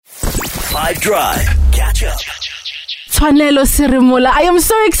5 Drive. Catch up. Tshwanelo Serumola, I am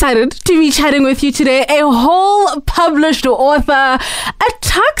so excited to be chatting with you today. A whole published author, a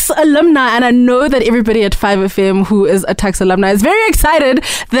Tuks alumni, and I know that everybody at 5FM who is a Tuks alumni is very excited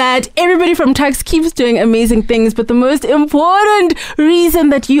that everybody from Tuks keeps doing amazing things. But the most important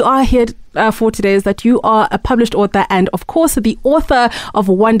reason that you are here for today is that you are a published author and, of course, the author of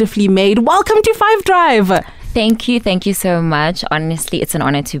Wonderfully Made. Welcome to 5 Drive. Thank you so much. Honestly, it's an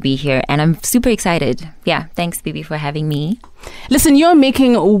honor to be here and I'm super excited. Yeah, thanks Bibi for having me. Listen, you're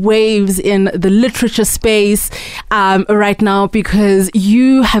making waves in the literature space right now because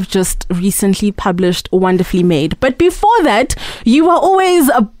you have just recently published Wonderfully Made. But before that, you were always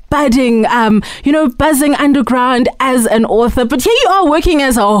a budding, buzzing underground as an author. But here you are working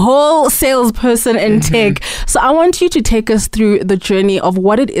as a whole salesperson in tech. So I want you to take us through the journey of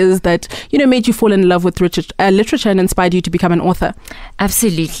what it is that, made you fall in love with literature and inspired you to become an author.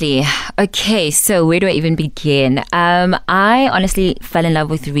 Absolutely. Okay, so where do I even begin? I honestly fell in love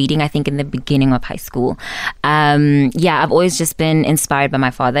with reading, I think, in the beginning of high school. I've always just been inspired by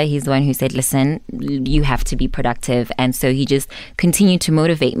my father. He's the one who said, listen, you have to be productive. And so he just continued to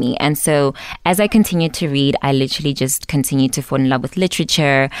motivate me. And so as I continued to read, I literally just continued to fall in love with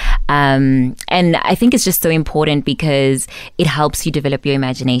literature. And I think it's just so important because it helps you develop your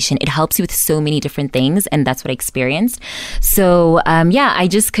imagination. It helps you with so many different things. And that's what I experienced. So, I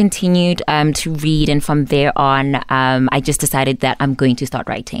just continued to read. And from there on, I just decided that I'm going to start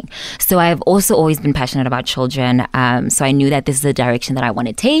writing. So I've also always been passionate about children. So I knew that this is the direction that I want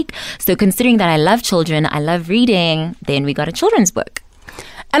to take. So considering that I love children, I love reading, then we got a children's book.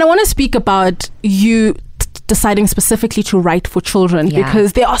 And I want to speak about you deciding specifically to write for children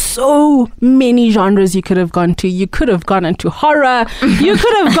because there are so many genres you could have gone to. You could have gone into horror. You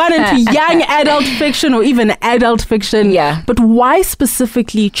could have gone into young adult fiction or even adult fiction. Yeah. But why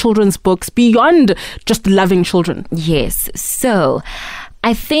specifically children's books beyond just loving children? Yes. So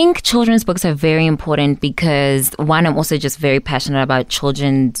I think children's books are very important because, one, I'm also just very passionate about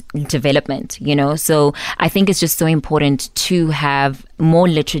children's development, So I think it's just so important to have more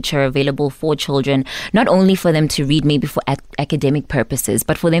literature available for children, not only for them to read maybe for academic purposes,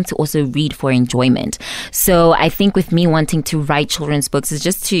 but for them to also read for enjoyment. So I think with me wanting to write children's books is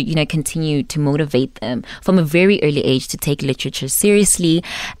just to, continue to motivate them from a very early age to take literature seriously.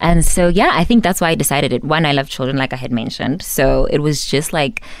 And so, I think that's why I decided it. One, I love children, like I had mentioned. So it was just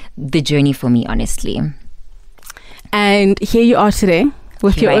like the journey for me, honestly. And here you are today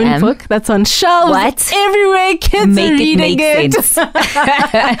with your own book that's on shelves everywhere. Kids are reading it.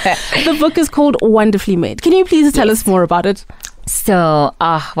 The book is called Wonderfully Made. Can you please tell us more about it? So,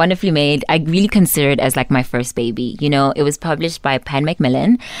 Wonderfully Made, I really consider it as like my first baby. It was published by Pan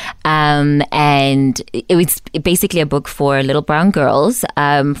Macmillan, and it was basically a book for little brown girls.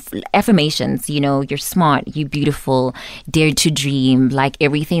 Affirmations, you're smart, you're beautiful, dare to dream, like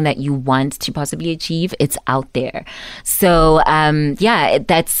everything that you want to possibly achieve, it's out there. So,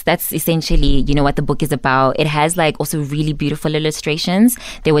 that's essentially, what the book is about. It has like also really beautiful illustrations.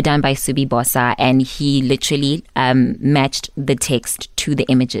 They were done by Subi Bosa, and he literally matched the text to the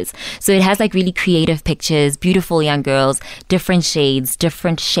images. So it has like really creative pictures, beautiful young girls, different shades,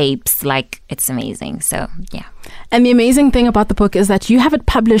 different shapes. Like, it's amazing. So, yeah. And the amazing thing about the book is that you have it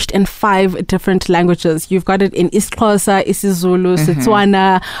published in 5 different languages. You've got it in isiXhosa, isiZulu,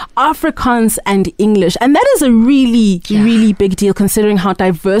 Setswana, Afrikaans, and English. And that is a really, really big deal considering how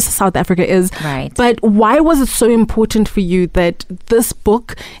diverse South Africa is. Right. But why was it so important for you that this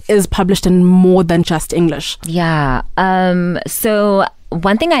book is published in more than just English? Yeah. So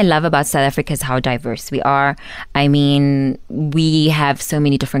one thing I love about South Africa is how diverse we are. I mean, we have so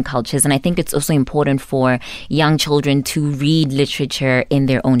many different cultures, and I think it's also important for young children to read literature in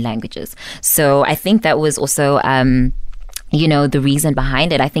their own languages. So I think that was also the reason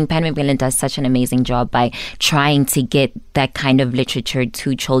behind it. I think Pan Macmillan does such an amazing job by trying to get that kind of literature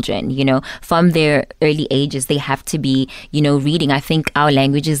to children, from their early ages. They have to be, reading. I think our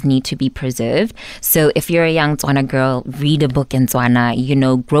languages need to be preserved. So if you're a young Tswana girl, read a book in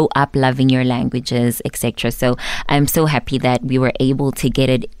Tswana, grow up loving your languages, etc. So I'm so happy that we were able to get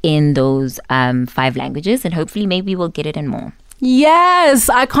it in those 5 languages, and hopefully maybe we'll get it in more. Yes,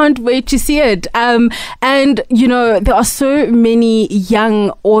 I can't wait to see it. And, there are so many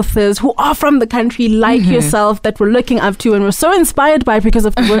young authors who are from the country like yourself that we're looking up to and we're so inspired by because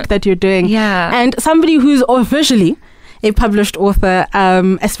of the work that you're doing. Yeah. And somebody who's officially a published author,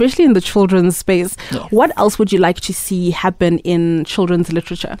 especially in the children's space. Yes. What else would you like to see happen in children's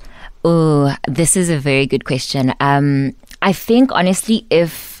literature? Oh, this is a very good question. I think, honestly,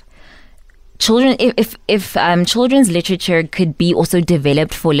 if children, if children's literature could be also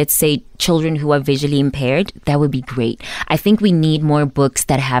developed for, let's say, children who are visually impaired, that would be great. I think we need more books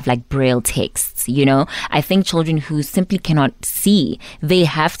that have like braille texts, you know. I think children who simply cannot see, they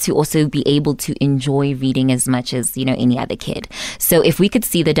have to also be able to enjoy reading as much as, you know, any other kid. So if we could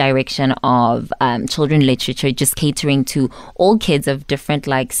see the direction of children literature just catering to all kids of different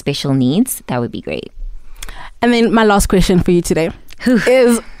like special needs, that would be great. And then my last question for you today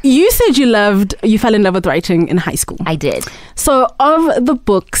is, you said you fell in love with writing in high school. I did. So of the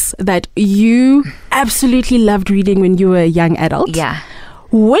books that you absolutely loved reading when you were a young adult,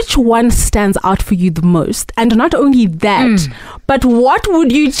 which one stands out for you the most? And not only that, but what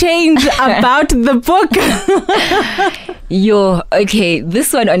would you change about the book? Okay,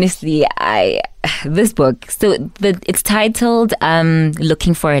 this one, honestly, this book, so it's titled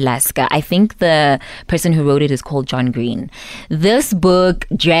Looking for Alaska. I think the person who wrote it is called John Green. This book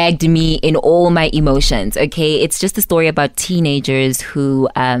dragged me in all my emotions. Okay, it's just a story about teenagers who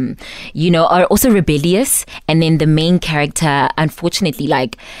are also rebellious, and then the main character, unfortunately,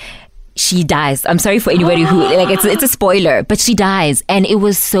 like, she dies. I'm sorry for anybody who, like, it's a spoiler, but she dies. And it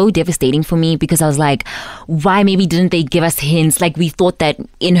was so devastating for me because I was like, why maybe didn't they give us hints? Like, we thought that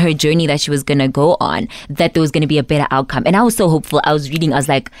in her journey that she was going to go on, that there was going to be a better outcome. And I was so hopeful. I was reading, I was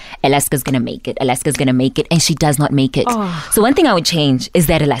like, Alaska's going to make it. Alaska's going to make it. And she does not make it. So one thing I would change is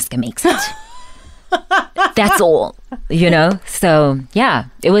that Alaska makes it. That's all, you know? So yeah,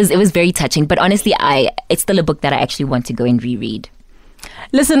 it was very touching. But honestly, it's still a book that I actually want to go and reread.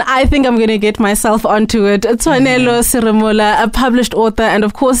 Listen, I think I'm going to get myself onto it. Tshwanelo Serumola, a published author and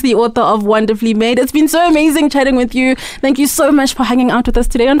of course the author of Wonderfully Made. It's been so amazing chatting with you. Thank you so much for hanging out with us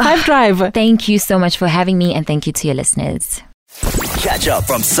today on 5 Drive. Thank you so much for having me, and thank you to your listeners. Catch up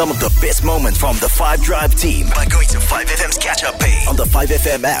from some of the best moments from the 5 Drive team by going to 5FM's catch up page on the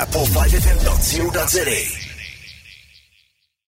 5FM app or 5FM.co.za.